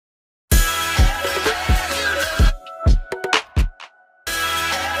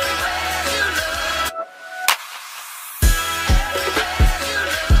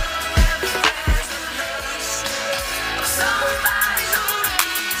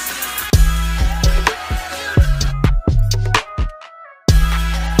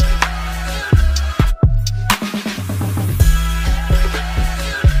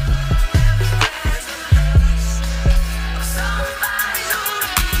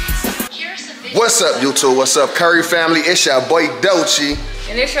What's up, YouTube? What's up, Curry family? It's your boy Dolce.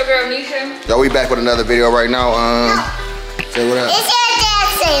 And it's your girl Nesha. Yo, we back with another video right now. Say what up. It's your dad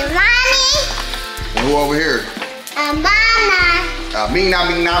say, Mommy. And who over here? Mama.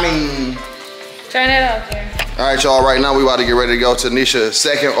 AMINA. Turn that off there. Alright, y'all, right now we about to get ready to go to Nesha's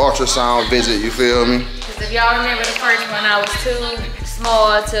second ultrasound visit, you feel me? Because if y'all remember the first one, I was too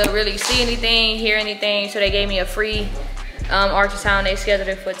small to really see anything, hear anything, so they gave me a free ultrasound. They scheduled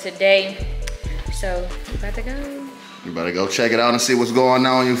it for today. So, we about to go. You better go check it out and see what's going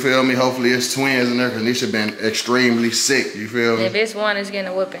on, you feel me? Hopefully it's twins in there, because Nesha been extremely sick, you feel me? If it's one, it's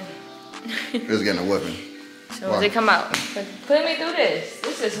getting a whooping. It's getting a whooping. So as they come out. But put me through this.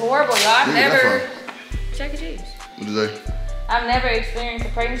 This is horrible, y'all. I've never... Check it, cheese. What did they? I've never experienced a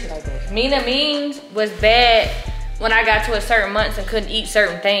pregnancy like this. Mina Means was bad when I got to a certain months and couldn't eat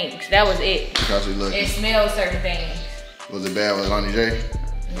certain things. That was it. It smelled certain things. Was it bad with Lonnie J?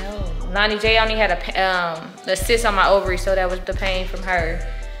 No. Lonnie J only had a cyst on my ovary, so that was the pain from her.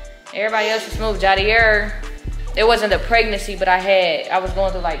 Everybody else was smooth. JAHDIAR, it wasn't a pregnancy, but I was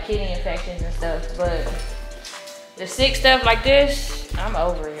going through like kidney infections and stuff. But the sick stuff like this, I'm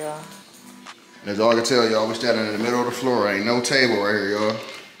over it, y'all. As all I can tell y'all, we standing in the middle of the floor. Ain't no table right here, y'all.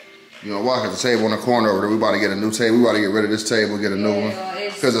 You know, walk at the table in the corner over there. We about to get a new table. We about to get rid of this table, get a new one.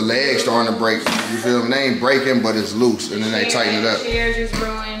 Because the legs starting to break. You feel me? They ain't breaking, but it's loose. And then they tighten it up. The chairs is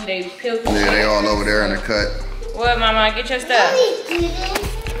ruined. They peeled. Yeah, they all over there in the cut. What, Mama? Get your stuff.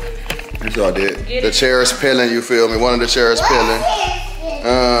 That's all I did. The chair is peeling, you feel me? One of the chairs peeling.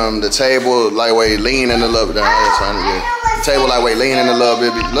 The table lightweight leaning a little bit. The table lightweight leaning a little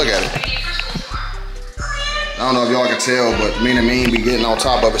bit. Look at it. I don't know if y'all can tell, but Mina Mean be getting on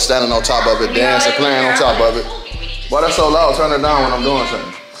top of it, standing on top of it, dancing, playing on top of it. Boy, that's so loud. Turn it down when I'm doing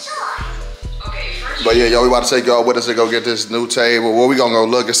something. But yeah, yo, we about to take y'all with us to go get this new table. Well, we gonna go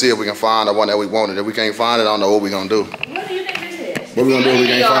look and see if we can find the one that we wanted. If we can't find it, I don't know what we gonna do. What do you think this is? What we gonna do if we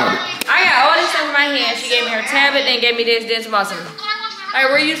can't find it? I got all this stuff in my hand. She gave me her tablet, then gave me this, then some awesome. All right,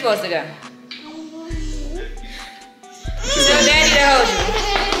 where are you supposed to go? Tell Daddy to hold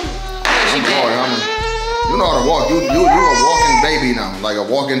you. You know how to walk. You a walking baby now, like a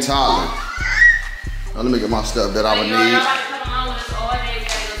walking toddler. Now let me get my stuff that I would need.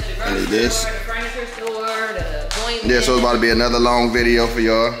 I need this. Yeah, so it's about to be another long video for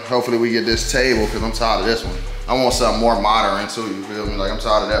y'all. Hopefully we get this table, because I'm tired of this one. I want something more modern too, you feel me? Like I'm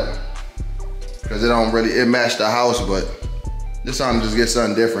tired of that one. Because it matched the house, but this time just get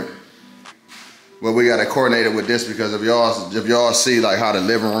something different. But we gotta coordinate it with this, because if y'all see like how the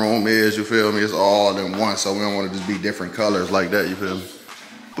living room is, you feel me? It's all in one, so we don't want to just be different colors like that, you feel me?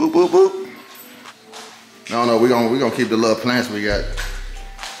 Boop, boop, boop. I don't know, we gonna keep the little plants we got.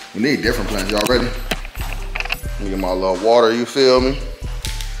 We need different plants, y'all ready? Let me get my little water, you feel me?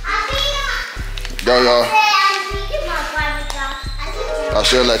 Go, y'all. I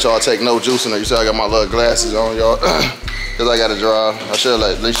should let y'all take no juice in there. You see I got my little glasses on, y'all. Cause I gotta dry. I should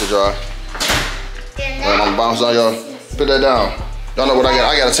let Nesha dry. I'm gonna bounce on y'all. Put that down. Y'all know what I got?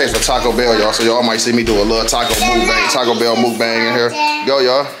 I got a taste for Taco Bell, y'all. So y'all might see me do a little Taco Bell mukbang in here. Go,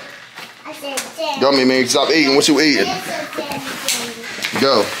 y'all. Go, me, stop eating. What you eating?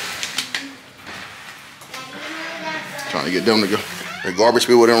 Go. Trying to get them to go. The garbage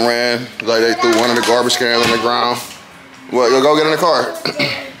people done ran. Like they threw one of the garbage cans on the ground. Well, yo, go get in the car.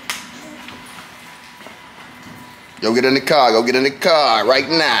 Yo, get in the car. Go get in the car right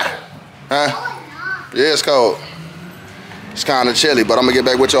now. Huh? Yeah, it's cold. It's kind of chilly, but I'm gonna get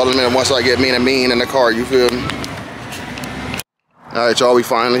back with y'all in a minute once I get Mina Mean in the car, you feel me? All right, y'all, we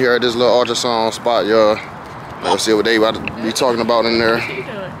finally here at this little ultrasound spot, y'all. Let's see what they about to be talking about in there.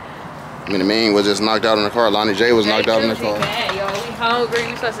 Mina Mean was just knocked out in the car. Lonnie J was knocked out in the car. Y'all, we hungry.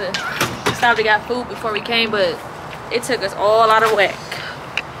 We supposed to stop to get food before we came, but it took us all out of whack.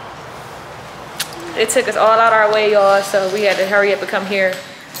 It took us all out our way, y'all, so we had to hurry up and come here.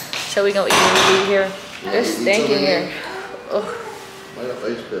 So we gonna eat when we leave here. It's stinking here.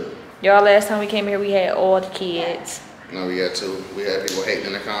 Y'all, last time we came here, we had all the kids. No, we had two. We had people hating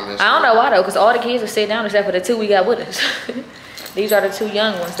in the comments. I don't know why though, because all the kids were sitting down except for the two we got with us. These are the two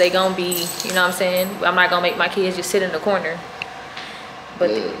young ones. They gonna be, you know what I'm saying? I'm not gonna make my kids just sit in the corner.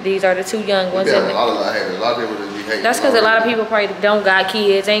 But these are the two young ones. A lot of people just be hating. That's because a lot of people probably don't got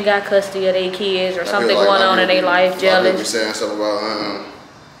kids, ain't got custody of their kids, or something going on in their life, jealous. People be saying stuff about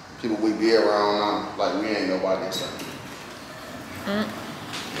people we be around now, like we ain't nobody or something.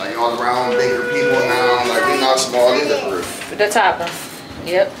 Like all around bigger people now, like we not small either. The top one.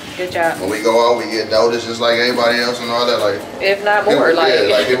 Yep, good job. When we go out, we get noticed just like anybody else and all that. Like if not more, people,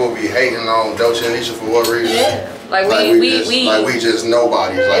 like people be hating on Dolce and Nesha for what reason? Yeah, Like we just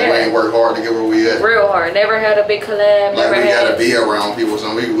nobodies. Like we ain't worked hard to get where we at. Real hard. Never had a big collab. Like we gotta be around people.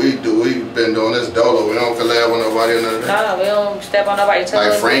 So we been doing this dolo. We don't collab with nobody or nothing. No, we don't step on nobody's toes.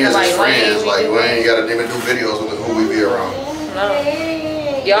 Like friends is friends. Like we ain't gotta even do videos with who we be around. No.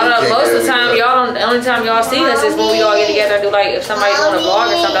 Y'all know most of the time, the only time y'all see us is when we all get together and do like, if somebody doing a vlog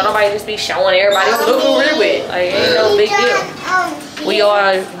or something, nobody just be showing everybody, look who we're with. Like, ain't no big deal. We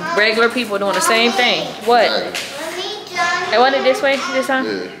all regular people doing the same thing. What? They want it this way this time?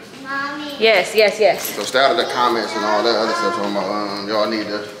 Yeah. Yes. So stay out of the comments and all that other stuff talking about, y'all need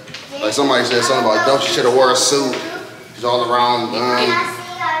to, like somebody said something about, don't you should have wore a suit. She's all around,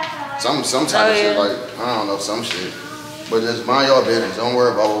 some type of shit, like, I don't know, some shit. But just mind your business. Don't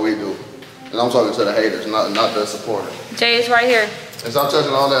worry about what we do. And I'm talking to the haters, not the supporters. Jay is right here. And stop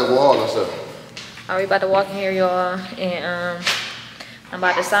touching all that wall and stuff. All right, we about to walk in here, y'all, and I'm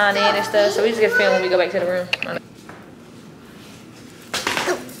about to sign in and stuff. So we just get a film when we go back to the room.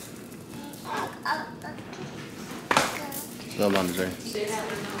 Still on the Jay.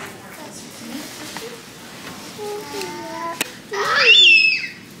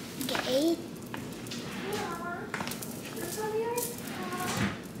 Okay.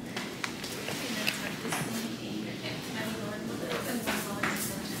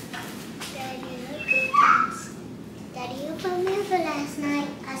 Daddy, you put me for last night.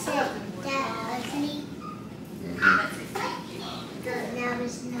 I said, Dad, ugly. Now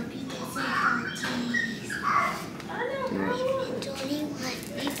there's no because of parties.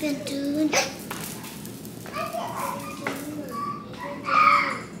 We've been doing.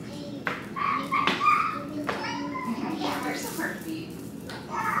 There's a heartbeat.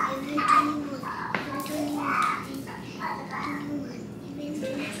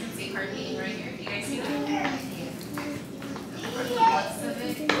 You guys can see heartbeating right here. You guys see that? What's the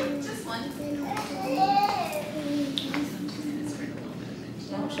big? Just one.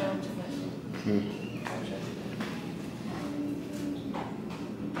 Don't show them too much.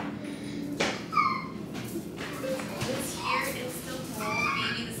 This here is still whole,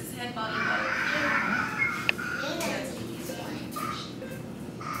 baby. This is head, body, body. That's the easy orientation.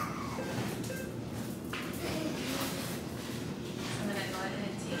 I'm gonna go ahead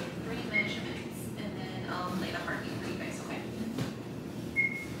and take 3 measurements, and then I'll lay the heartbeat for you guys, okay?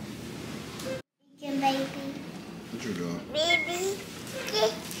 Baby. What you doing? Baby.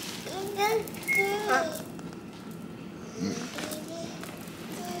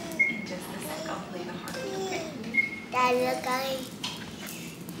 In just a sec, I'll play the heartbeat, okay? Dad, look at me.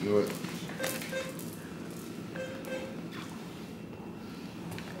 Do it.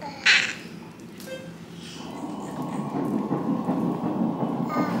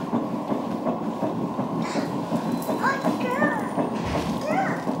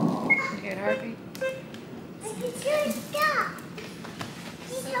 You get a heartbeat?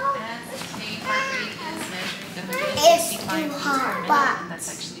 It's too hot, and that's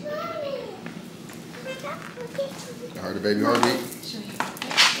actually really I heard the baby heartbeat.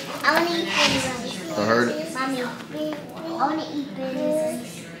 I want to eat bananas. I heard it. Mommy, I want to eat bananas.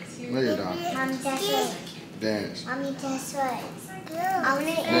 No, you don't. Mommy, that's right. Dance. Mommy, that's right. I want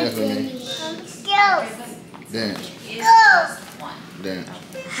to eat Dance with me. bananas. Go. Dance. Go. Dance.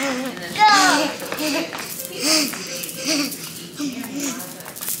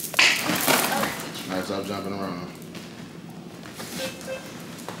 Alright, stop jumping around.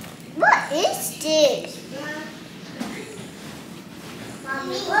 What is this?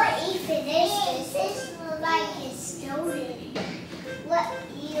 Mommy, what even is this? This looks like it's stolen. What?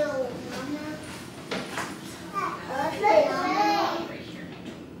 Ew, Mama. Ugly, Mama.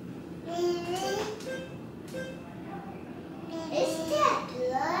 Is that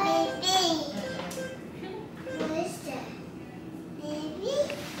blood? What is that? Baby?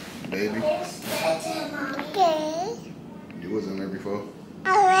 Baby? Okay. You wasn't there before.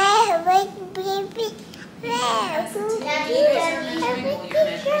 Daddy, you guys are measuring what you're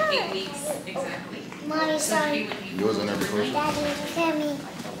measuring 8 weeks exactly. Mommy, sorry. You wasn't there before. Daddy, look at me.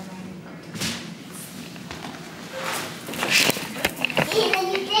 Even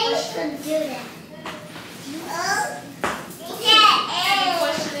you think you could do that. Any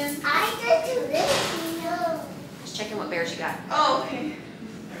questions? I could do this, you know. Just checking what bears you got. Oh, okay.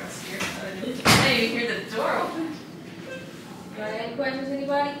 I got scared. I didn't hear the door open. Any questions,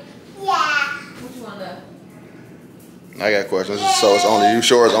 anybody? Yeah. What you want to know? I got questions. So it's only, you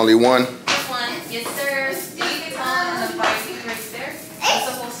sure it's only one? This one. Yes, sir. You can tell on the body right there. That's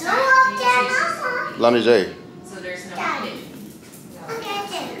the whole It's start. up there, Mama. Lonnie J. So there's no Daddy. hidden. Look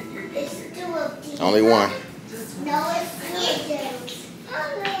at it. It's two of these. Only one. Just No, it's three of them.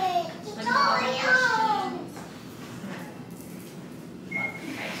 Mommy, it's all yours.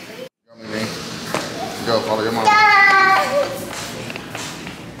 Go, follow your mom.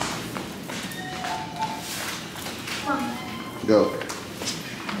 Go.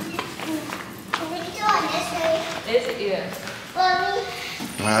 Yeah.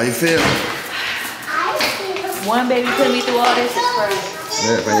 How you feel? One baby put me through all this is crazy.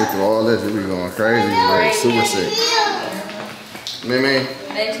 Yeah, baby, through all this, we be going crazy. Like super sick. Mimi?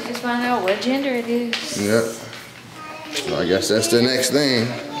 Then you just find out what gender it is. Yep. So I guess that's the next thing.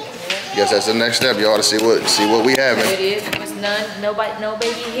 Guess that's the next step. You ought to see what we having. It is. It was no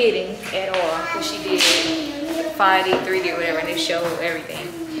baby hitting at all. Because she did 5D, 3D, whatever, and they show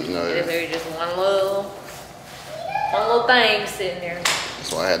everything. No, yeah. There's just one little thing sitting there.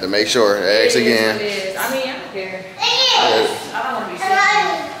 That's why I had to make sure. Ask again. It is. I mean, I don't care. Yeah. I don't want to be sick.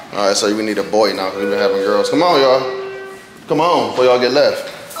 All right, so we need a boy now because we've been having girls. Come on, y'all. Come on, before y'all get left.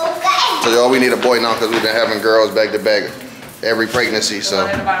 Okay. So y'all, we need a boy now because we've been having girls back to back every pregnancy. So.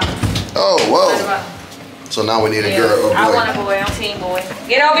 Oh, whoa. So now we need a girl. A boy. I want a boy. I'm team boy.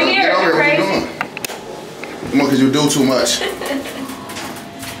 Get over here. Get over here. Crazy. What you doing? Come on, because you do too much.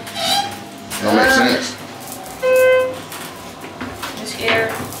 Don't make sense. I'm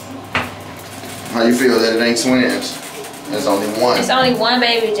scared. How you feel that it ain't twins? There's only one. It's only one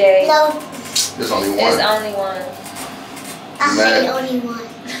baby, Jay. No, There's only one. It's only one. I Mad. hate only one.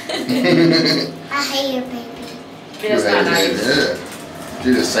 I hate your baby. That's not nice. Yeah. You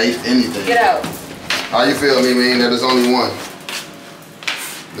just say anything. Get out. How you feel, Mimi, that there's only one?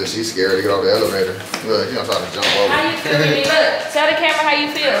 That she's scared to get off the elevator. Look, she gonna try to jump over. How you feel, Mimi? Look, tell the camera how you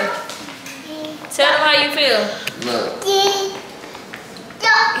feel. Tell them how you feel. Look.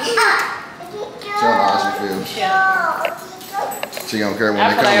 Tell her how she feels. She don't care when I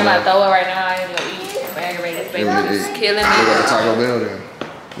they feel come. like I'm about to throw it right now. I ain't gonna eat. I'm aggravated. This baby is killing We go to me. Taco Bell then.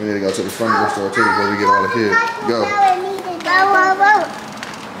 We need to go to the furniture store too before we get all the kids. Go.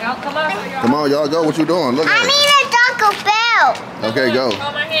 Y'all come on. Come on, y'all go. What you doing? Look I at it. need a Taco Bell. Okay, go.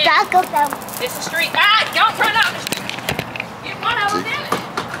 Hold my hand. Taco Bell. It's the street. Ah, don't run out the street. Get one of them, damn it.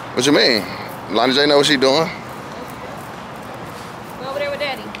 What you mean? Lonnie J know what she doing. Go over there with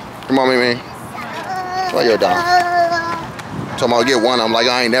Daddy. Come on, Mimi. Why you down? Talking about get one of them like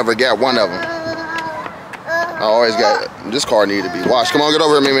I ain't never got one of them. I always got, this car need to be washed. Come on, get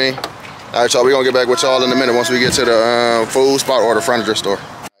over here, Mimi. All right, y'all, we're gonna get back with y'all in a minute once we get to the food spot or the furniture store. All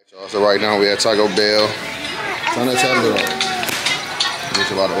right, y'all, so right now we at Taco Bell. Turn that tablet on.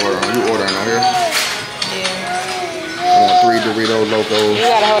 Just about to order. You ordering on here? Yeah. I want 3 Dorito Locos. You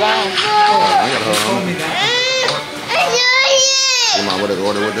gotta hold on. I gotta hold on. You mind what I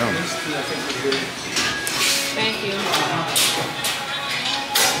order with them? Thank you.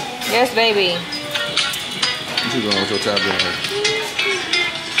 Yes, baby. What you going with your tablet on here?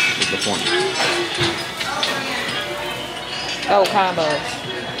 What's the point? Oh, combos.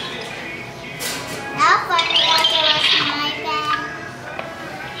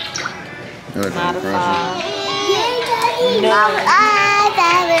 Modify.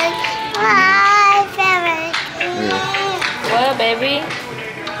 What, baby?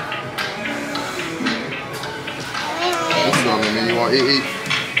 What you doing, Mimi? You want to eat?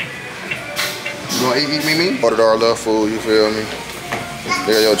 You want to eat, Mimi? Ordered our love food, you feel me?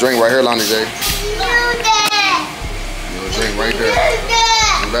 There, your drink right here, Lonnie J. Your drink right there.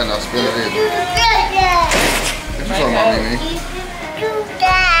 You better not spill it in. What you talking about, Mimi?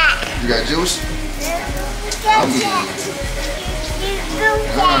 You got juice?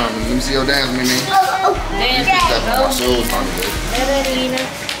 Let me see your dance, Mimi. Dance. Step on my shoes, Lonnie J. Nina.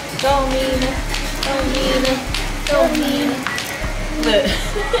 Go, Nina. Go, Nina. Go, Nina. Look.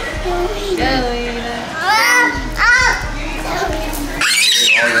 Go, Nina.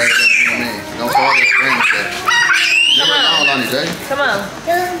 Don't start that screaming shit. Get right now, Lonnie J. Come on.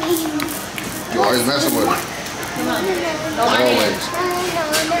 You always messing with her. Come on. Go, my hand.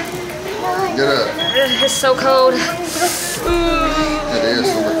 Always. Get up. It's so cold. It is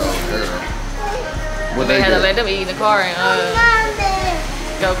super cold. What They they had to do? let them eat in the car and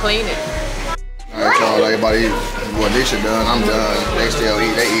go clean it. Alright, y'all, everybody eat. What Nesha done, I'm done. They still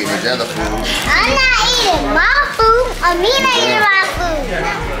eat. They eating each other food. I'm not eating my food. Amina eating my food.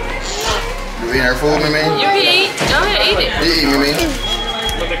 You eating her food, Mimi? You can eat. Go ahead, eat it. You eat, Mimi?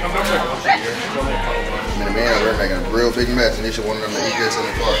 The man over there making a real big mess, and Nesha wanted them to eat this in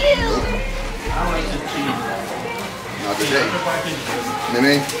the car. Nope. Not today.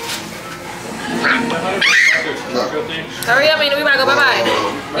 Mimi? Look. Hurry up, Mina. We about to go bye-bye.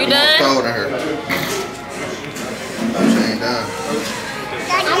 You done? Cold in her. She ain't done.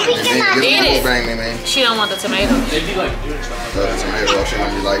 Eat it. Bang me, man. She don't want the tomatoes. The tomato, she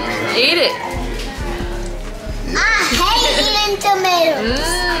gonna be like me. Huh? Eat it. I hate eating tomatoes.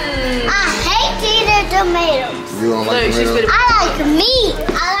 I hate eating tomatoes. You don't like Look, she's tomatoes? I like meat.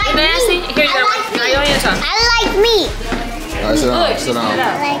 I like nasty? meat. Here you I go. like Now meat. your hands up. I like meat. All right, sit down. Look, Sit down. I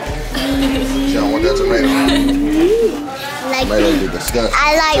like She don't want that tomato. Tomatoes be disgusting.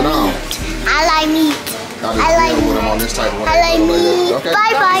 I like Sit down. meat. I like meat. I like just deal with them on this type of one. I like meat. Okay.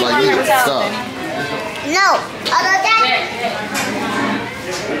 Bye-bye. Like meat. Stop. No. Other than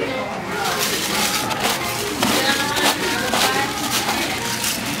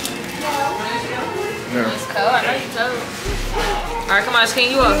Here. It's cold. I know you told. All right, come on,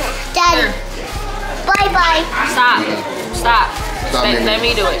 skin you up. Daddy. Here. Bye-bye. Stop. Stop. Stop Let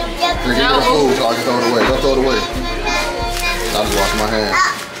me do it. Here, give me that food so I can throw it away. Don't throw it away. I'll just wash my hands.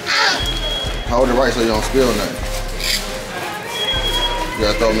 Hold it right so you don't spill nothing. You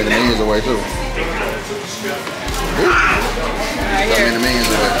gotta throw me the minions away too. Throw me the minions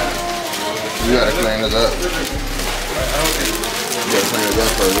away. You gotta clean this up. You gotta clean this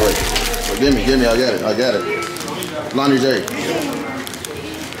up first, wait. So give me, I got it, I got it. Lonnie J.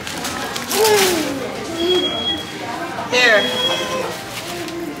 Here.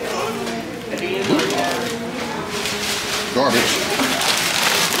 Garbage.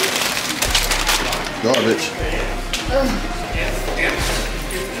 Garbage.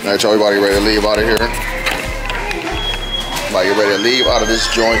 Alright, y'all, everybody ready to leave out of here? Like, you ready to leave out of this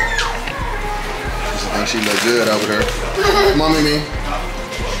joint? I think she look good over there. Come on, Mimi.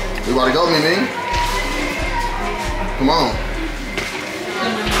 We about to go, Mimi. Come on.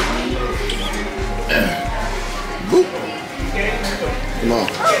 Boop. Come on.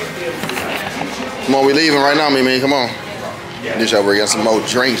 Come on, we leaving right now, Mimi. Come on. Nesha, we're getting some more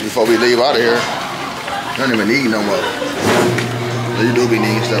drinks before we leave out of here. I don't even need no more. You do be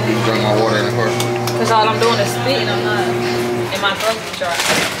needing stuff. You can drink my water in the car. Because all I'm doing is spitting. I'm not. And my throat is dry.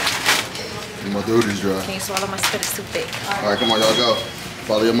 My throat is dry. Can't swallow, my spit is too thick. All right, come on, y'all, go.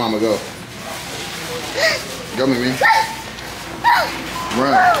 Follow your mama, go. Go, Mimi.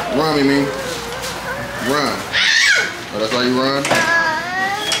 Run. Run, Mimi. Run. Oh, that's how you run?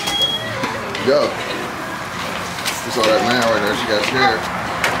 Go. You saw that man right there. She got scared.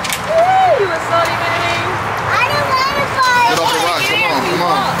 You were so mean. I don't want to fight. Get off the rocks. Come on, come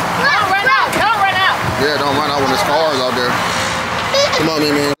on. Don't run out. Don't run out. Yeah, don't run out when there's cars out there. Come on,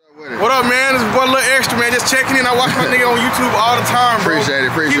 Mimi. What up, man? This boy, a little extra, man. Just checking in. I watch my nigga on YouTube all the time, bro. Appreciate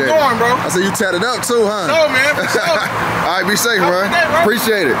it, appreciate Keep it. going, bro. I said you tatted up too, huh? No, man. For sure. All right, be safe, Have a bro. good day, bro.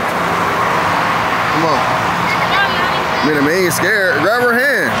 Appreciate it. Come on. Mina ain't scared. Grab her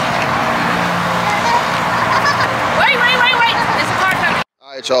hand. Wait. There's a car coming.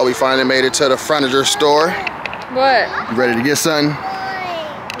 All right, y'all. We finally made it to the furniture store. What? You ready to get something?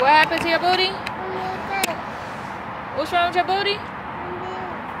 What happened to your booty? What's wrong with your booty?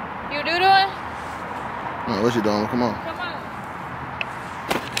 You doing? Oh, what you doing? Come on. Come on.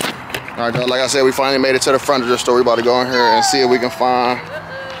 All right, y'all. Like I said, we finally made it to the furniture store. We about to go in here and see if we can find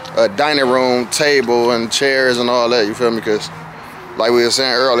a dining room table and chairs and all that. You feel me? Because, like we were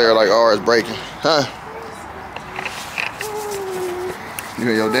saying earlier, like ours breaking. Huh? You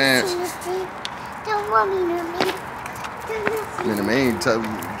hear your dance? Don't want me to meet. I mean, the main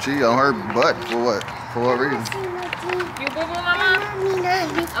she on her butt for what? For what reason? You boo boo, mama?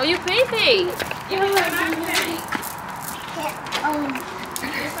 Oh, you pee pee. You pee pee.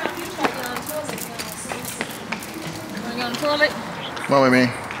 You on the toilet? Come on with me.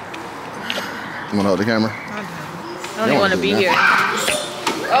 You wanna hold the camera? I don't even want to be here.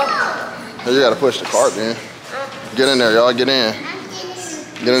 Oh. You gotta push the cart, man. Get in there, y'all. Get in.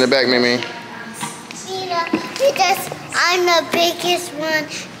 Get in the back, Mimi. Because I'm the biggest one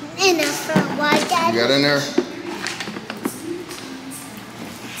in the front. Why, Daddy? You got in there?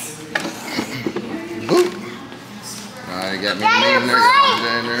 Boop. Alright, got Mimi in there. Got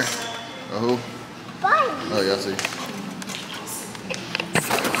Nesha in there. Oh, who? Fine. Oh, y'all see.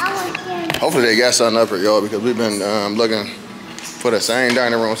 I want to. Hopefully they got something up here, y'all, because we've been looking for the same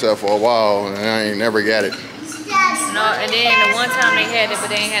dining room set for a while, and I ain't never got it. No, and then the one time they had it, but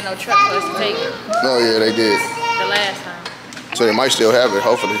they ain't had no truck for us to take it. Oh, yeah, they did. The last time. So they might still have it,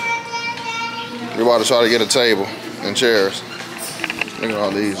 hopefully. We're about to try to get a table and chairs. Look at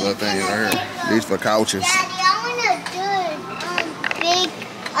all these little things right here. These for couches. Daddy, I want a good big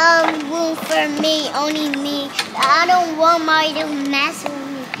room for me, only me. I don't want my to mess with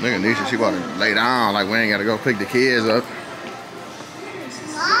me. Look at Nesha, she about to lay down like we ain't gotta go pick the kids up.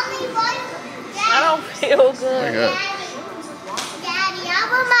 Mommy, I don't feel good. Wake up. Daddy, I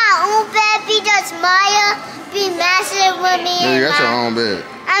want my own bed because Maya be messing with me. Yeah, you got your own bed.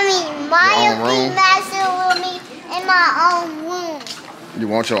 I mean, Maya Your own room? be messing with me in my own room. You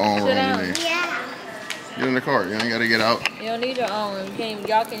want your own room, Sit down. you need. Yeah. Get in the cart, you ain't gotta get out. You don't need your own room.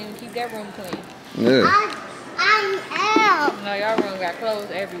 Y'all can't even keep that room clean. Yeah. I'm out. No, y'all room got clothes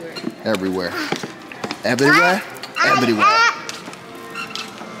everywhere. Everywhere. Everywhere? Everywhere.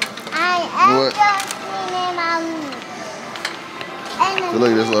 What? So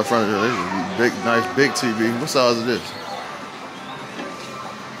look at this little furniture. This is a big, nice, big TV. What size is this?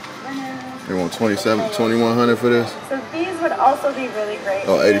 They want 2100 for this? So these would also be really great.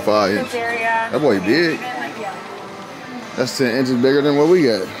 Oh, 85 inch. That boy big. That's 10 inches bigger than what we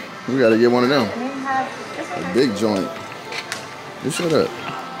got. We got to get one of them. A big joint. You shut up.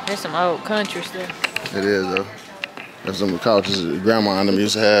 There's some old country stuff. It is, though. That's some couches that grandma and them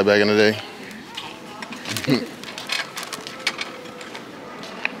used to have back in the day.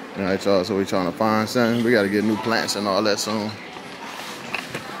 All right, y'all, so we trying to find something. We got to get new plants and all that soon.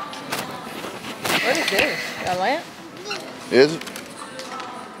 What is this? A lamp? Is it?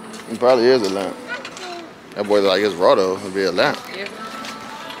 It probably is a lamp. That boy like it's raw though. It'd be a lamp.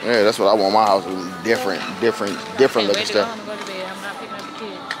 Yeah, that's what I want my house to be. Different looking stuff. I'm going to bed. I'm not picking up the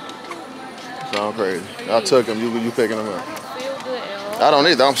kids. Sound crazy. I took him. You picking them up? Feel good, I don't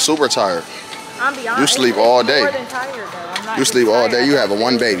either. I'm super tired. I'm beyond. You sleep all day. More than tired, though. I'm not You sleep all day. You have a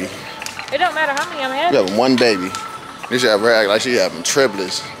one baby. It don't matter how many I'm having. You have one baby. You should have her act like she having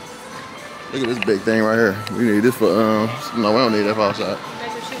triplets. Look at this big thing right here. We need this for no, we don't need that for outside.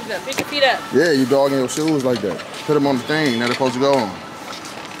 Make your shoes up. Pick your feet up. Yeah, you dogging your shoes like that. Put them on the thing that they're supposed to go on.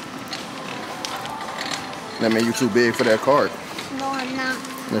 That mean you too big for that cart. No, I'm not.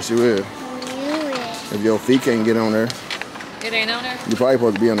 Yes, you will. You is. If your feet can't get on there, It ain't on there? you're probably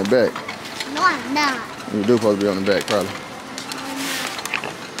supposed to be on the back. No, I'm not. You do supposed to be on the back, probably.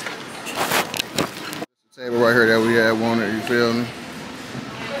 This table right here that we had wanted, you feel me?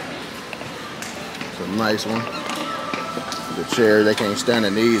 It's a nice one. The chairs, they can't stand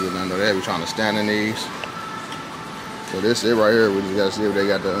in these, and I know they be trying to stand in these. So this is it right here. We just gotta see if they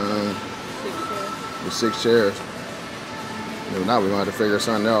got the 6 chairs. If not, we're gonna have to figure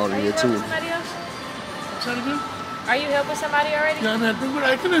something out and get two. Somebody else? Sorry, ma'am? Are you helping somebody already? Yeah, I'm helping, but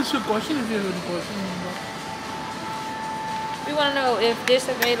I can ask you a question if you have any question. We want to know if this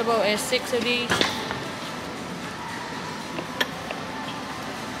available in 6 of these.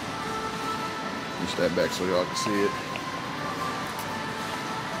 Step back so y'all can see it.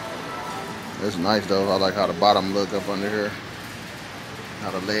 It's nice though. I like how the bottom look up under here.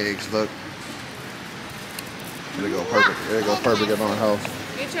 How the legs look. There go perfect. There go perfect up on the house.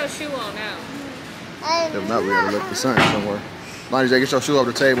 Get your shoe on now. If not, we gotta look for something somewhere. Lonnie J, get your shoe off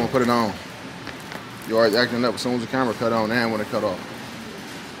the table and put it on. You already acting up as soon as the camera cut on and when it cut off.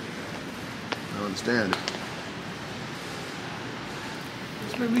 I understand it.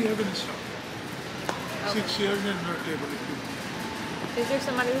 This may be evidence. 6 chairs and a table. Is there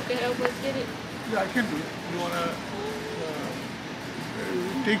somebody who can help us get it? Yeah, I can do it. You wanna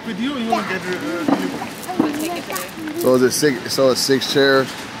take with you or you wanna get it delivered? We'll take it today. So is it 6? So it's 6 chairs.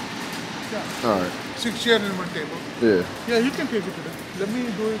 Yeah. All right. 6 chairs and 1 table. Yeah. Yeah, you can take it today. Let me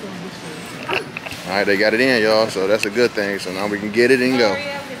do it on this side. All right, they got it in, y'all. So that's a good thing. So now we can get it and go.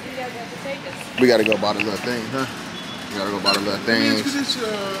 Hurry up, 'cause you guys have to take us. We gotta go buy the little thing, huh? We gotta go buy the little things.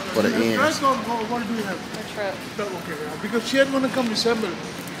 For the ends. What do you have? The truck. Okay, yeah. Because chair gonna come assembled.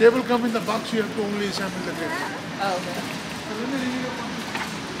 Table come in the box, you have to only assemble the table. Oh, okay.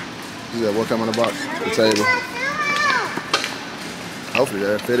 Yeah, what come in the box? The table. Hopefully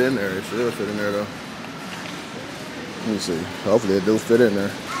that'll fit in there. It should fit in there though. Let me see. Hopefully it do fit in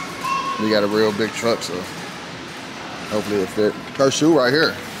there. We got a real big truck, so hopefully it fit. Her shoe right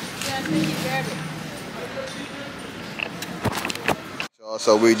here. Yeah, I think you grab it.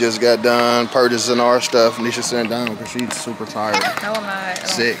 So we just got done purchasing our stuff. Nisha sitting down because she's super tired. No, I'm not. I don't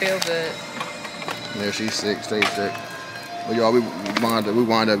Sick. feel good. Yeah, she's sick, stay sick. But y'all, we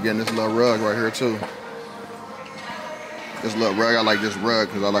wind up getting this little rug right here too. This little rug, I like this rug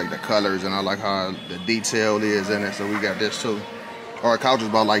because I like the colors and I like how the detail is in it. So we got this too. Our couch is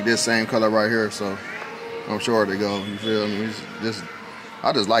about like this same color right here, so I'm sure they go. You feel me?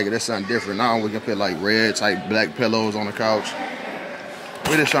 I just like it. It's something different. Now we can put like red type black pillows on the couch.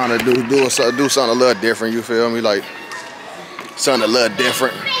 We just trying to do something a little different. You feel me? Like something a little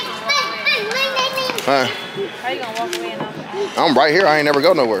different. Huh? How you gonna walk away and I'm right here. I ain't never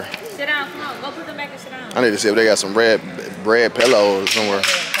go nowhere. sit down? Come on, go put them back and sit down. I need to see if they got some red pillows somewhere.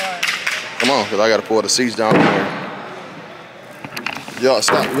 Come on, cause I gotta pull the seats down there. Y'all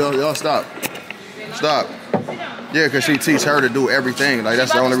stop. Y'all stop. Stop. Yeah, cause she teach her to do everything. Like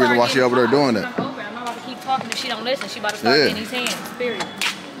that's the only reason why she over there doing that. I'm about to keep talking if she don't listen. She about to start getting these hands. Period.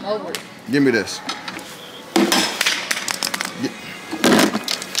 I'm over it. Give me this.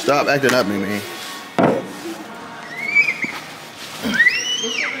 Stop acting up, me, man.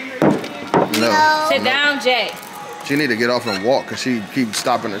 know. Sit down, Jay. She need to get off and walk because she keeps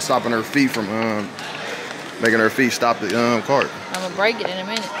stopping her feet from making her feet stop the cart. I'm gonna break it in a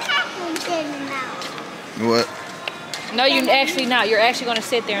minute. What? No, you're actually not. You're actually gonna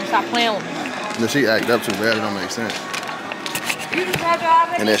sit there and stop playing with me. No, she act up too bad. It don't make sense. You just had your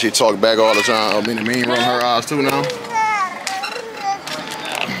eye. And then she talk back all the time. I mean, the mean rolling her eyes too now.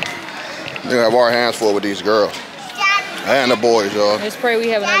 We have our hands full with these girls. And the boys, y'all. Let's pray we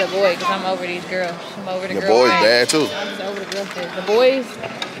have another boy, because I'm over these girls. I'm over the girls. The boys bad too. I'm just over the girls. The boys,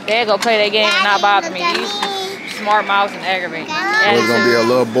 they go play their game and not bother me. These just smart mouths and aggravate. There's gonna be a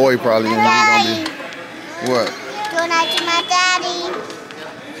little boy probably. And he's gonna be what? Going out to my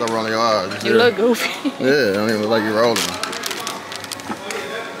daddy. Stop rolling your eyes. You look goofy. Yeah, I don't even look like you're rolling.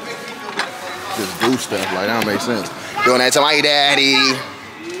 Just do stuff like that don't make sense. Doing that to my daddy.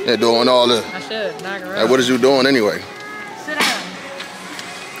 They're doing all the. I should knock her Like, out. what is you doing anyway? Sit down.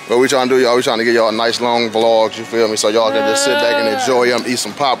 What we trying to do, y'all? We trying to get y'all nice long vlogs, you feel me? So y'all can just sit back and enjoy them, eat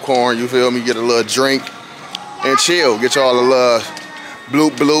some popcorn, you feel me? Get a little drink and chill. Get y'all a little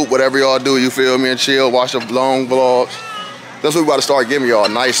bloop bloop, whatever y'all do, you feel me? And chill, watch the long vlogs. That's what we about to start giving y'all,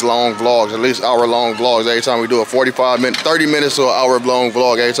 nice long vlogs, at least hour long vlogs every time we do a 45 minute, 30 minutes or an hour long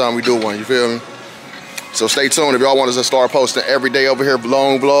vlog every time we do one, you feel me? So stay tuned. If y'all want us to start posting every day over here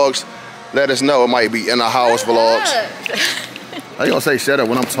long vlogs, let us know. It might be in the house vlogs. How you gonna say shut up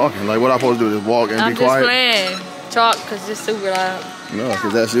when I'm talking? Like, what I'm supposed to do is walk and be quiet? I'm just playing. Talk, because it's super loud. No,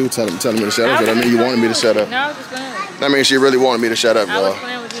 because that's you telling me to shut up. So that means you wanted me to shut up. No, I was just playing. That means she really wanted me to shut up, I was y'all.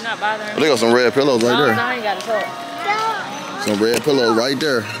 playing with you, not bothering me. Look at some red pillows right No, there. I ain't got to talk. Some red pillows right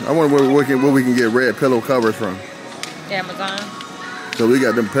there. I wonder where we can get red pillow covers from. Amazon. So we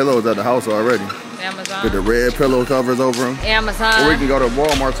got them pillows at the house already. Amazon. With the red pillow covers over them. Amazon. Or we can go to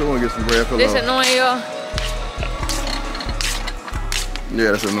Walmart too and get some red pillows. This annoying, y'all.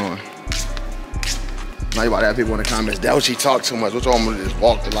 Yeah, that's annoying. Now you about to have people in the comments, that was she talk too much. What's wrong with just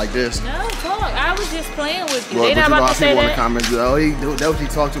walk it like this? No, talk. I was just playing with you. Well, They not about to say people in the that. comments, oh, that was she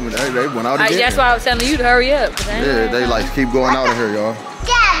talk too much. They went out again. That's why I was telling you to hurry up. Yeah, they like keep going out of here, y'all.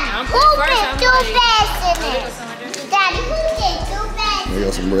 Daddy, who did too fast in it? Daddy, who did too fast? They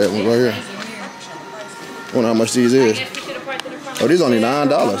got some red ones right here. I wonder how much these is. Oh, these only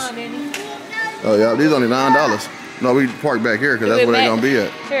 $9. Oh yeah, these only $9. No, we park back here because that's where they gonna be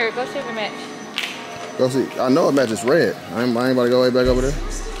at. Here, go see if it match. Go see. I know it matches red. I ain't about to go way back over there.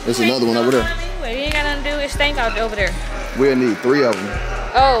 There's another one over there. You ain't got nothing to do. It stink out over there. We'll need 3 of them.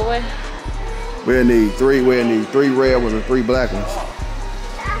 Oh, what? We'll need 3. We'll need 3 red ones and 3 black ones.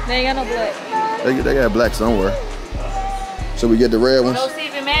 They ain't got no black. They got black somewhere. So we get the red ones. Go see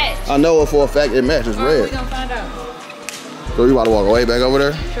if it match. I know it for a fact it matches We red. gonna find out. So you about to walk way back over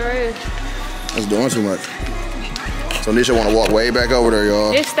there? Sure is. That's doing too much. So Nesha want to walk way back over there,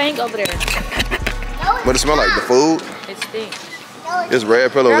 y'all. It stink over there. What it smell like? The food? It stinks. It's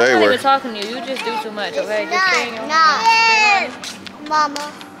red pillows I'm not everywhere. even talking to you. You just do too much, okay? Just stay in your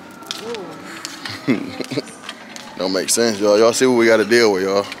Mama. Don't make sense, y'all. Y'all see what we got to deal with,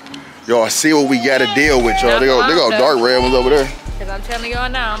 y'all. Y'all see what we got to deal with, y'all. They go dark red ones over there. Because I'm telling y'all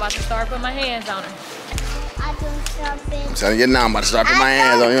now, I'm about to start putting my hands on her. I'm telling you now, I'm about to start putting my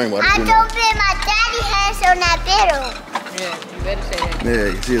hands on you. Ain't about to I do don't nothing. put my daddy hands on that pillow. Yeah, you better say that. Yeah,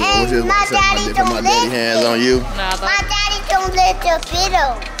 you see what she's And about my to say. daddy Put my don't daddy lift hands it. on you. Nah, My daddy don't lift the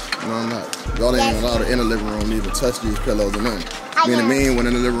pillow. No, I'm not. Y'all ain't even allowed to in the living room to even touch these pillows or nothing. I Me and the am. mean went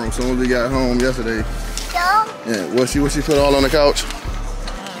in the living room as soon as we got home yesterday. So, Yeah, what she put all on the couch?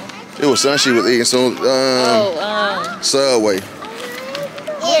 It was something she was eating soon. Subway. it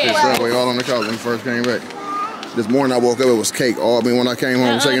Yeah, was. Subway all on the couch when we first came back. This morning I woke up, it was cake. All when I came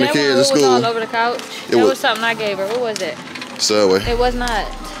home taking the kids to was school. all over the couch. It was- was something I gave her. What was it? Subway. It was not.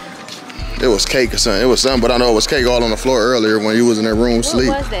 It was cake or something. It was something, but I know it was cake all on the floor earlier when you was in that room What sleep.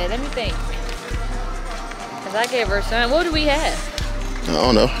 was that? Let me think. Because I gave her something. What do we have? I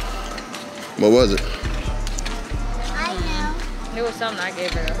don't know. What was it? I know. It was something I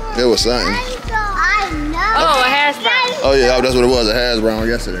gave her. It was something. I know. Oh, a hash brown. Oh yeah, that's what it was. A hash brown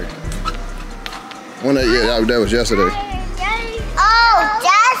yesterday. When that, yeah, that was yesterday. Oh,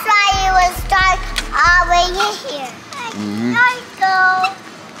 that's why it was stuck all the way in here. Let's go.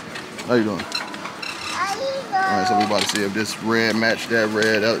 How you doing? All right, so we about to see if this red matched that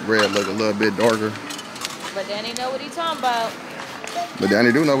red. That red look a little bit darker. But Danny know what he's talking about. But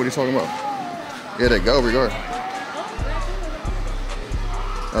Danny do know what he's talking about. Yeah, they go regardless.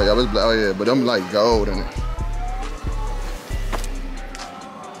 Oh yeah, it's black. Oh yeah, but them like gold in it.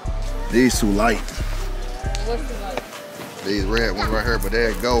 These too light. What's the like? These red ones right here, but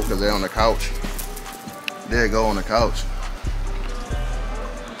they go because they're on the couch. They go on the couch.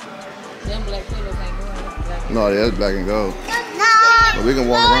 Them black pillows ain't doing black. No, yeah, it's black and gold. No. But we can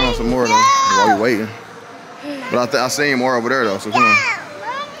walk around some more though while we waiting. But I seen more over there though, so come on.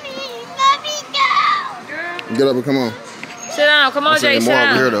 Get up and come on. Sit down, come on, Jay, sit more down.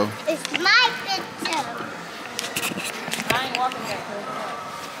 over here though. It's my picture. I ain't walking back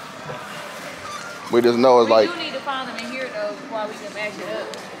there. We just know it's like. We do need to find them in here though before we can match it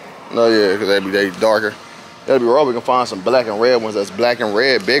up. No, yeah, because they darker. That'd be raw. We can find some black and red ones. That's black and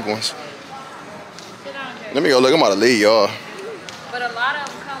red big ones. Sit down, Jay. Let me go look. I'm about to leave y'all. But a lot of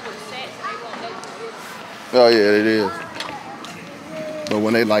them come with sets and they won't know what Oh yeah, it is. But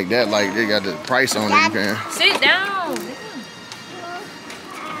when they like that, like they got the price on it, you can. sit down.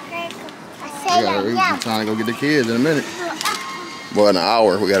 We trying to go get the kids in a minute. Boy, in an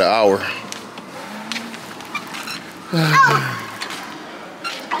hour. We got an hour.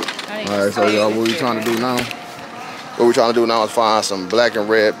 All right, so y'all, what we trying to do now? What we trying to do now is find some black and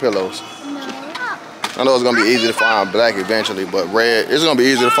red pillows. I know it's gonna be easy to find black eventually, but red, it's gonna be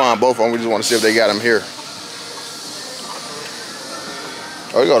easy to find both of them. We just want to see if they got them here.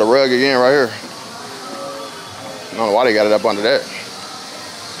 Oh, you got a rug again right here. I don't know why they got it up under that.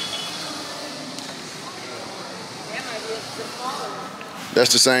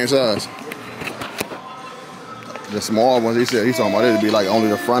 That's the same size. The small ones, he said he's talking about it'd be like only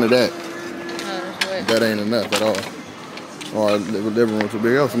the front of that. That ain't enough at all. Or the living room too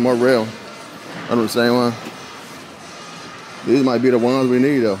big. Oh, some more red. I do the same one. These might be the ones we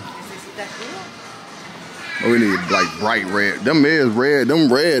need though. Oh, we need like bright red. Them is red. Them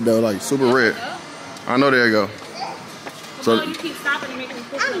red though, like super red. I know there you go. So you keep stopping and making me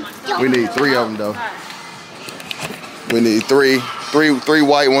push on my stomach. we need 3 of them though. We need three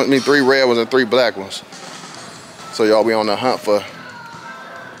white ones, I mean 3 red ones and 3 black ones. So y'all be on the hunt for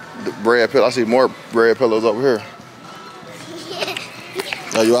the red pillow. I see more red pillows over here.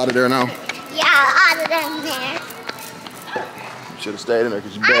 Are you out of there now? Yeah, out of there. You should have stayed in there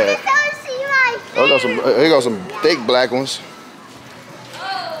because you're bad. I don't see my Oh, here got some thick black ones.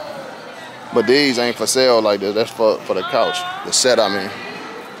 But these ain't for sale like this. That's for the couch. The set, I mean.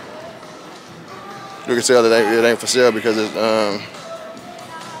 You can tell that it ain't for sale because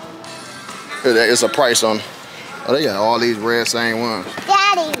it's a price on. Oh, they got all these red same ones.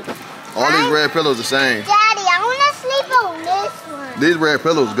 Daddy. All these red pillows the same. Daddy, I want to sleep on this one. These red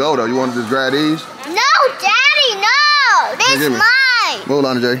pillows go though. You want to just grab these? No, Daddy, no. This give is me. mine. Move,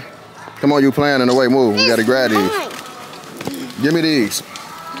 Lonnie J. Come on, you playing in the way. Move. We got to grab these. Mine. Give me these.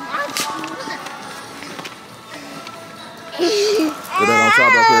 Put that on top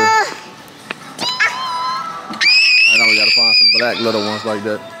up here. I know we got to find some black little ones like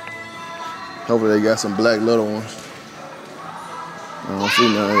that. Hopefully they got some black little ones. I don't see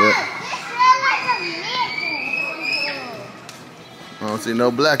none yet. I don't see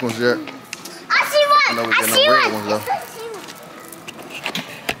no black ones yet. I see one. I know we I get see no red one. ones though.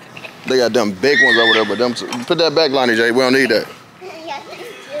 They got them big ones over there, but them put that back, Lonnie J. We don't need that.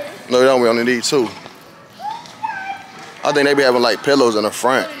 No, we don't. We only need 2. I think they be having like pillows in the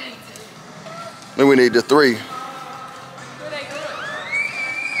front. Then we need the 3.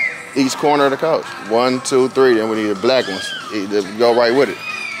 Each corner of the couch. 1, 2, 3. Then we need the black ones. They go right with it.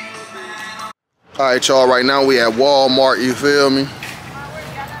 All right, y'all. Right now we at Walmart. You feel me?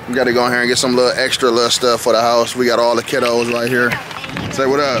 We got to go in here and get some little extra little stuff for the house. We got all the kiddos right here. Say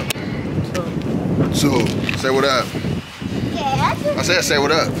what up. So, say what up. I said say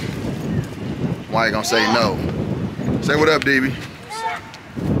what up. Why you gonna say no? Say what up, DB.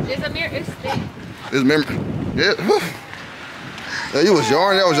 It's AMIR. It's thick. This member. Yeah. Yeah, you was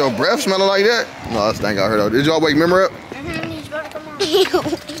yarning. That was your breath smelling like that? No, that's the thing I heard of. Did y'all wake Member up?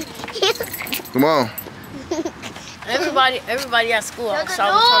 Come on. Everybody at school. So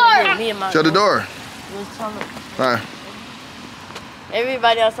I was trying to get me and my Shut the door. Hi.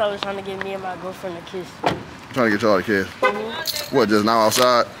 Everybody else I was trying to get me and my girlfriend a kiss. Trying to get y'all a kiss. What, just now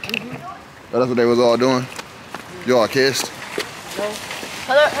outside? Oh, that's what they was all doing? Y'all kissed? No.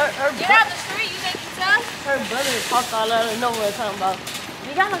 Get out the street. You think you tough? Her brother talked all out of nowhere talking about,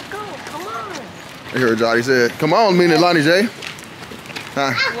 we gotta go, come on. I heard Jody said, come on, meaning Lonnie J.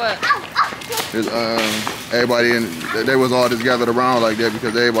 Huh? What? Everybody, they was all just gathered around like that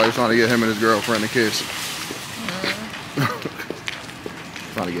because everybody was trying to get him and his girlfriend a kiss.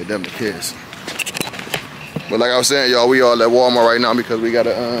 Trying to get them to kiss. But like I was saying, y'all, we all at Walmart right now because we got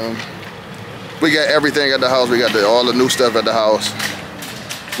everything at the house. We got all the new stuff at the house.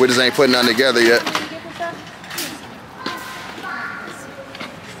 We just ain't putting nothing together yet.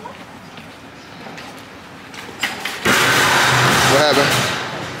 What happened?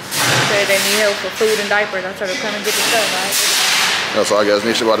 They said they need help for food and diapers. I told her come and get the stuff, right? So I guess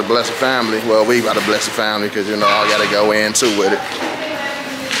Nesha about to bless the family. Well, we about to bless the family because, you know, I got to go in too with it.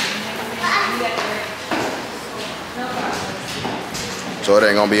 So it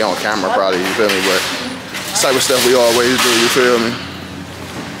ain't going to be on camera probably, you feel me? But this type of stuff we always do, you feel me?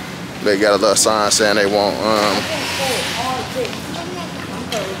 They got a little sign saying they want,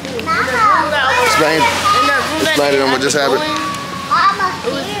 explain to them what just happened.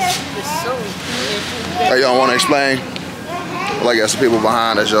 Hey, y'all want to explain? Well, I guess the people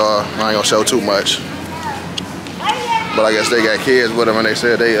behind us, y'all, I ain't gonna show too much. But I guess they got kids with them and they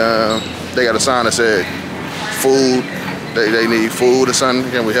said they got a sign that said food. They need food or something.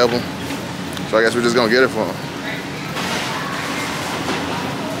 Can we help them? So I guess we're just gonna get it for them.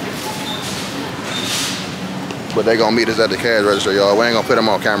 But they gonna meet us at the cash register, y'all. We ain't gonna put them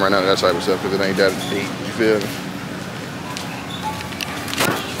on camera and none of that type of stuff because it ain't that deep. You feel me?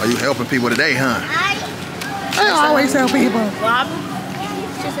 Are you helping people today, huh? I always help people.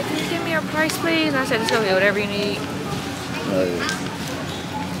 She said, can you give me your price, please? And I said, just go get whatever you need.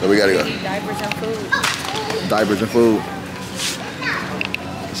 So we gotta go. Diapers and food. Diapers and food.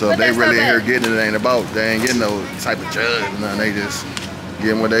 So if they really here getting it, ain't about, they ain't getting no type of judge. Nothing. They just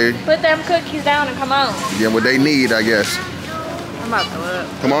getting what they. Put them cookies down and come on. Getting what they need, I guess. I'm about to look.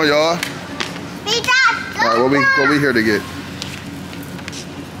 Come on, y'all. All right, what we here to get?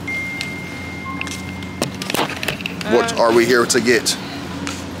 What are we here to get?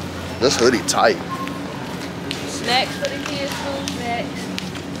 This hoodie tight. Snacks for the kids, food snacks.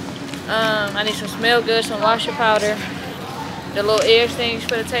 I need some smell good, some washer powder, the little edge things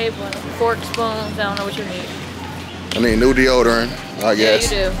for the table, and forks, spoons. I don't know what you need. I need new deodorant, I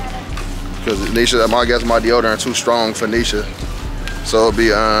guess. Yeah, you do. Because Nesha, I guess my deodorant too strong for Nesha. So it'll be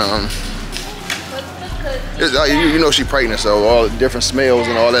you know she pregnant, so all the different smells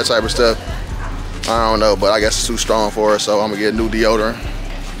and all that type of stuff. I don't know, but I guess it's too strong for her, so I'm gonna get new deodorant.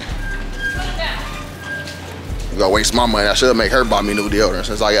 I'm gonna waste my money. I should make her buy me new deodorant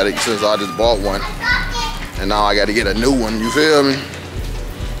since I just bought one, and now I got to get a new one. You feel me?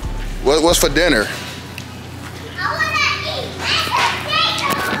 What's for dinner?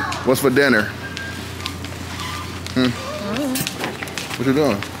 What's for dinner? What you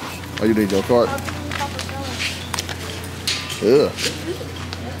doing? Oh, you need your card? Yeah.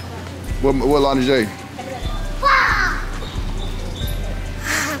 What Lonnie J?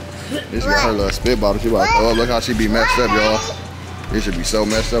 This got her little spit bottle. She like, oh, look how she be messed up, y'all. It should be so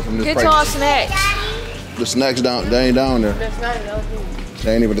messed up from this Get y'all snacks. The snacks down, they ain't down there.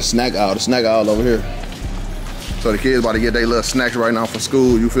 They ain't even the snack aisle. The snack aisle over here. So the kids about to get their little snacks right now for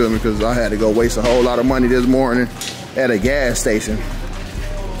school, you feel me? Because I had to go waste a whole lot of money this morning at a gas station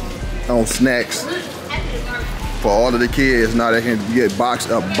on snacks. For all of the kids, now they can get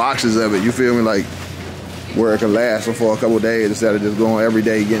boxes of it, you feel me? Like, where it can last them for a couple of days instead of just going every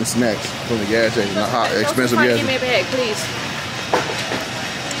day getting snacks from the gas station. Not hot, expensive gas. Give me a bag, please.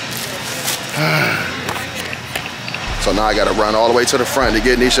 So now I gotta run all the way to the front to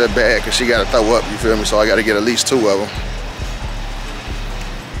get Nesha a bag because she gotta throw up, you feel me? So I gotta get at least 2 of them.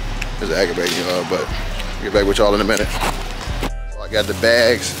 It's aggravating, but I'll get back with y'all in a minute. So I got the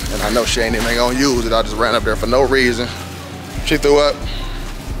bags, and I know she ain't even gonna use it. I just ran up there for no reason. She threw up.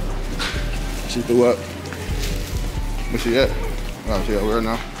 She threw up. Where she at? Oh, she over here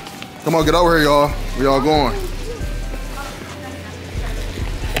now. Come on, get over here, y'all. Where y'all going?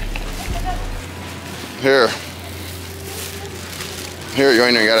 Here. Here, you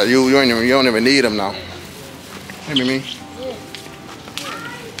ain't even got you don't even need them now. Hey, Mimi.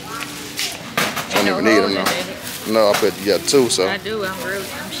 I don't even need them now. No, I put you got 2, so. I do.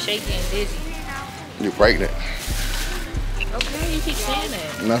 I'm shaking and dizzy. You pregnant. Okay, you keep saying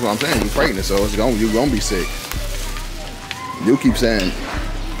that. And that's what I'm saying. You pregnant, so you gonna be sick. You keep saying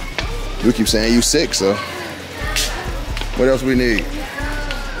you sick, so. What else we need?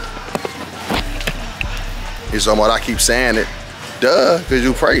 He's talking about I keep saying it. Duh, because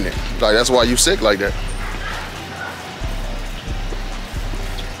you pregnant. Like, that's why you sick like that.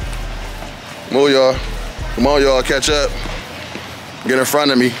 Move, y'all. Come on, y'all, catch up. Get in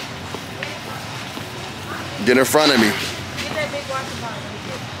front of me. Get in front of me. Get that big water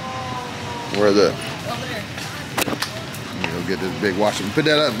bottle. Where's that? Over there. Go get this big washer. Put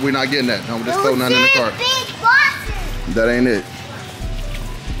that up. We're not getting that. I'm just throw nothing in the cart. That ain't it.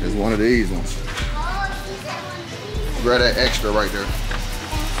 It's one of these ones. Grab that extra right there.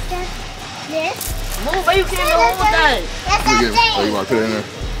 This? Move, you can't hold that. Oh, you want to put it in there?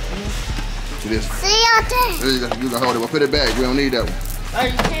 See this? See out there. There you go. You can hold it. Well, put it back. We don't need that one. Are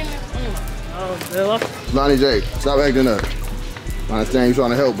you kidding me? Oh, Bill. Lonnie J, stop acting up. I understand you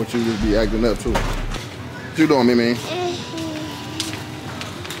trying to help, but you just be acting up too. What you doing, Mimi?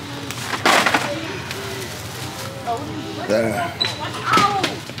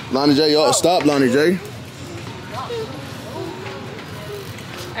 Lonnie J, y'all stop, Lonnie J.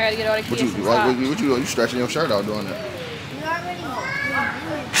 I gotta get all the kids. What you stretching your shirt out doing that?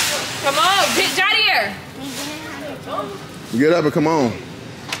 Come on, JAHDIAR. Get up and come on.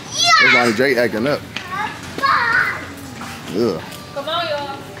 That's Lonnie J acting up. Ugh. Come on,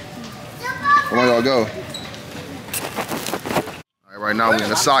 y'all. Come on, y'all go. All right, right now we in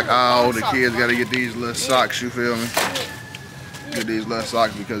the sock aisle. The kids gotta get these little socks. You feel me? Get these little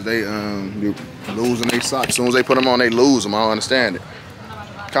socks because they losing their socks. As soon as they put them on, they lose them. I don't understand it.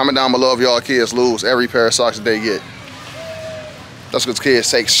 Comment down below if y'all kids lose every pair of socks that they get. That's because kids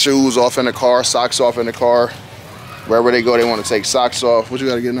take shoes off in the car, socks off in the car. Wherever they go, they want to take socks off. What you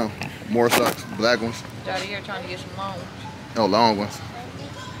gotta get now? More socks, black ones. JAHDIAR trying to get some long ones. No, long ones.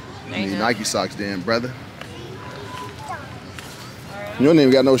 You need Nike socks then, brother. You don't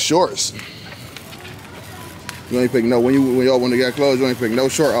even got no shorts. You ain't pick no, when y'all want to get clothes, you ain't pick no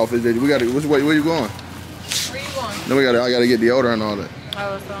short outfits. We gotta, where you going? Where you going? Then I gotta get deodorant and all that. I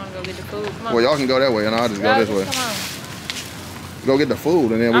was going to go get the food. Come on. Well, y'all can go that way and I'll just go this way. Come on. Go get the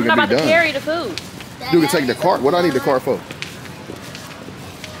food and then we I'm can not be about done. to carry the food. You can take the cart. What do I need the cart for?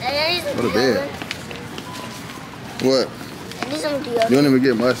 Go to bed. What? You don't even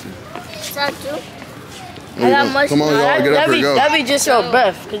get mustard. I got mustard. Come on, y'all, get up here, go. That be just your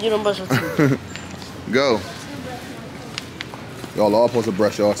breath, because you don't brush your teeth. Go. Y'all all supposed to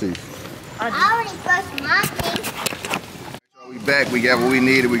brush y'all teeth. I already brushed my teeth. We back, we got what we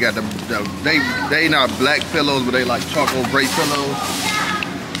needed. We got they not black pillows, but they like charcoal gray pillows.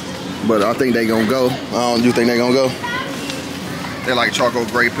 But I think they gonna go. You think they gonna go? They like charcoal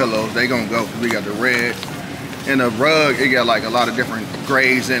gray pillows. They gonna go. We got the red. And the rug, it got like a lot of different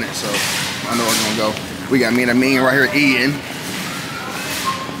grays in it, so I know it's gonna go. We got me and Amin right here eating.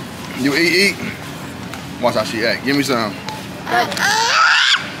 You eat? Watch how she act. Give me some.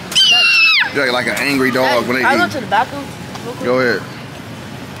 You're like an angry dog when they I eat. go to the bathroom. Go ahead.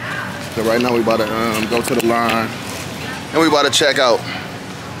 So right now we about to go to the line and we about to check out.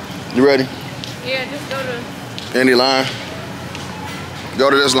 You ready? Yeah, just go to... Any line? Go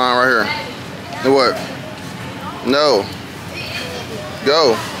to this line right here. And what? No.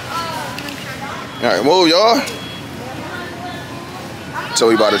 Go. All right, move, y'all. So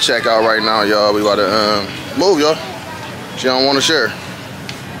we about to check out right now, y'all. We about to move, y'all. She don't want to share.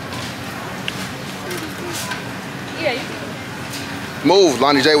 Yeah, you can. Move,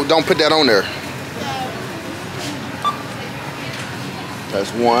 Lonnie J. Don't put that on there.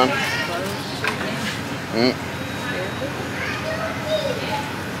 That's one.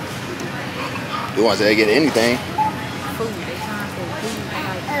 You want to get anything? Food. They time for food.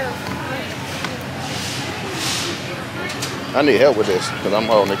 I need help with this because I'm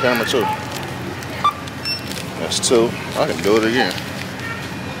holding the camera too. That's two. I can do it again.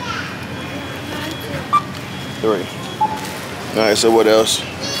 Three. All right, so what else?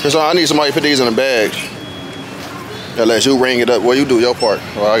 Cause I need somebody to put these in a bag. Unless you ring it up. Well, you do your part.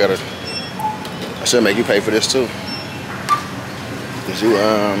 Well, I should make you pay for this too. Cause you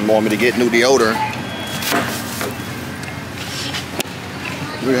want me to get new deodorant.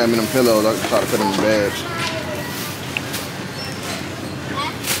 You have me them pillows. I can try to put them in bags.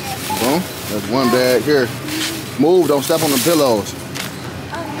 Boom. That's one bag here. Move. Don't step on the pillows.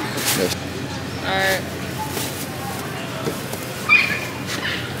 Yes. All right.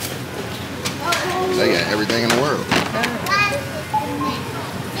 They got everything in the world.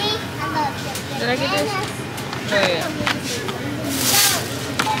 Did I get this? Oh,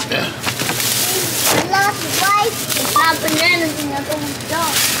 yeah. I lost rice and 5 bananas in the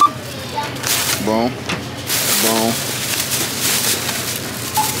dog. Boom. Boom.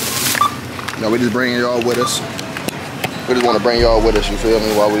 Now we just bringing y'all with us. We just want to bring y'all with us, you feel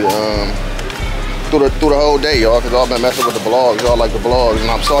me, while we through the whole day, y'all, because y'all been messing with the vlogs. Y'all like the vlogs, and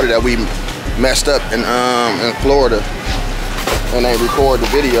I'm sorry that we messed up in Florida and they record the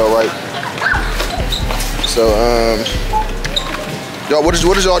video right. So y'all, what is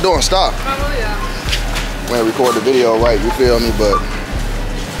y'all doing? Stop. We're gonna record the video right, you feel me, but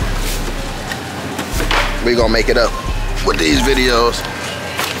we gonna make it up with these videos.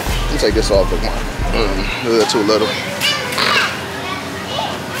 Let me take this off, but too little.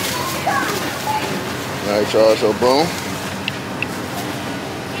 All right, y'all, so boom.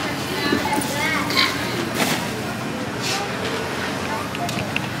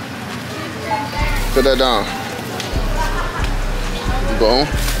 Put that down. Boom.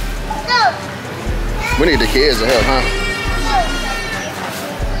 We need the kids to help, huh?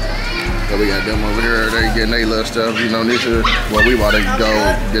 So we got them over there. They getting their little stuff. You know, Nesha, well, we about to go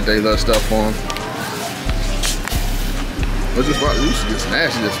get their little stuff for them. What's this about? It's just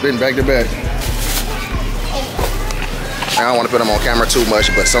nasty, just spitting back to back. I don't want to put them on camera too much,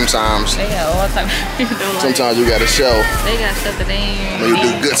 but sometimes They got all types of people. sometimes you gotta show They got stuff that they ain't when you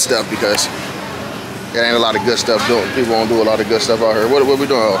do good stuff because there ain't a lot of good stuff doing. People don't do a lot of good stuff out here. What we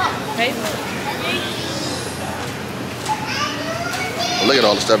doing? Hey, Well, look at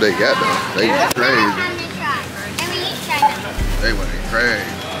all the stuff they got though. They crazy. They went crazy.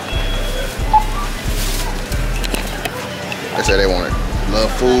 They said they wanted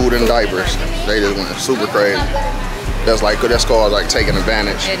love food and diapers. They just went super crazy. That's called like taking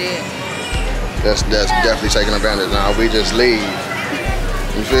advantage. it is. That's definitely taking advantage. Now we just leave.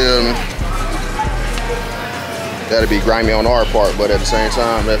 You feel me? That'd be grimy on our part, but at the same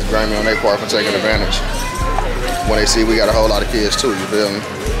time, that's grimy on their part for taking advantage. When they see we got a whole lot of kids too, you feel me?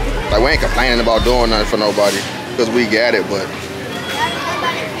 Like we ain't complaining about doing nothing for nobody, because we got it, but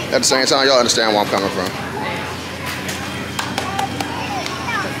at the same time, y'all understand where I'm coming from.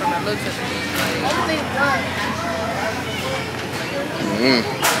 From the looks of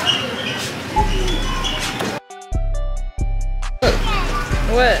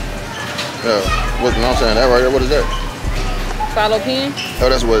What? Yeah, what I'm saying, that right there, what is that? Follow pin? Oh,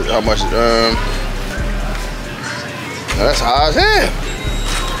 that's what, how much, that's high as hell. I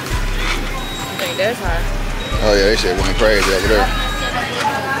think that's high. Oh yeah, they shit went crazy over there.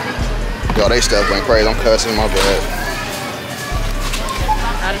 Yo, they stuff went crazy, I'm cussing, my bad.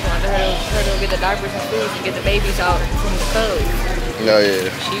 I just wanted her to get the diapers and food and get the babies out from the cubs. Oh yeah.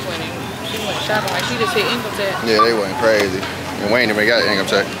 She went shopping like she just hit income tax. Yeah, they went crazy. And we ain't even got income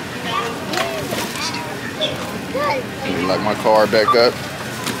tax. Lock my car back up.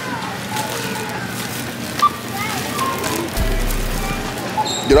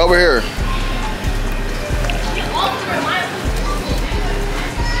 Get over here.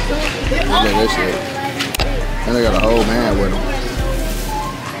 Look at this shit. And they got a whole man with them.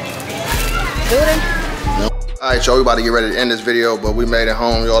 Alright, y'all, we about to get ready to end this video, but we made it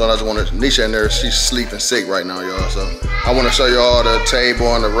home, y'all. And I just want to, Nesha in there, she's sleeping sick right now, y'all. So I want to show y'all the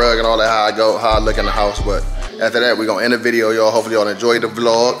table and the rug and all that, how I look in the house. But after that, we're gonna end the video, y'all. Hopefully y'all enjoyed the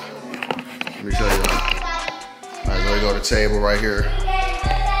vlog. Let me show y'all. Alright, so we go to the table right here.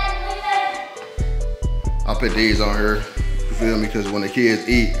 I'll put these on here, you feel me? Because when the kids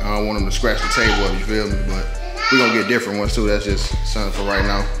eat, I don't want them to scratch the table up, you feel me? But we're gonna get different ones too. That's just something for right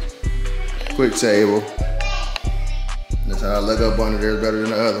now. Quick table. That's how I look up under there, better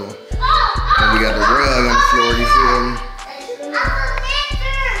than the other one. And we got the rug on the floor, you feel me?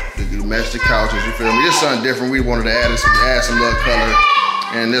 To match the couches, you feel me? This is something different. We wanted to add some little color.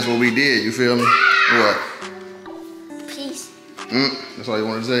 And that's what we did, you feel me? What? Peace. That's all you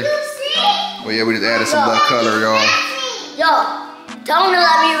wanted to say? Well, yeah, we just added some little color, y'all. Yo, don't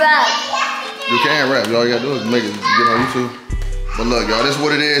let me rap. You can rap, all you gotta do is make it get on YouTube. But look, y'all, this is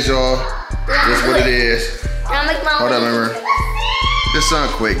what it is, y'all. This is what it is. Hold up, remember. This sun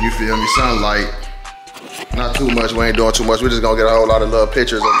quick, you feel me? Sun light. Not too much, we ain't doing too much. We're just gonna get a whole lot of little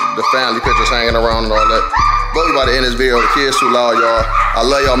pictures of the family pictures hanging around and all that. But we about to end this video. The kids too loud, y'all. I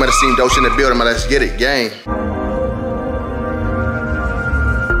love y'all, man. The team Doche in the building, man. Let's get it, gang.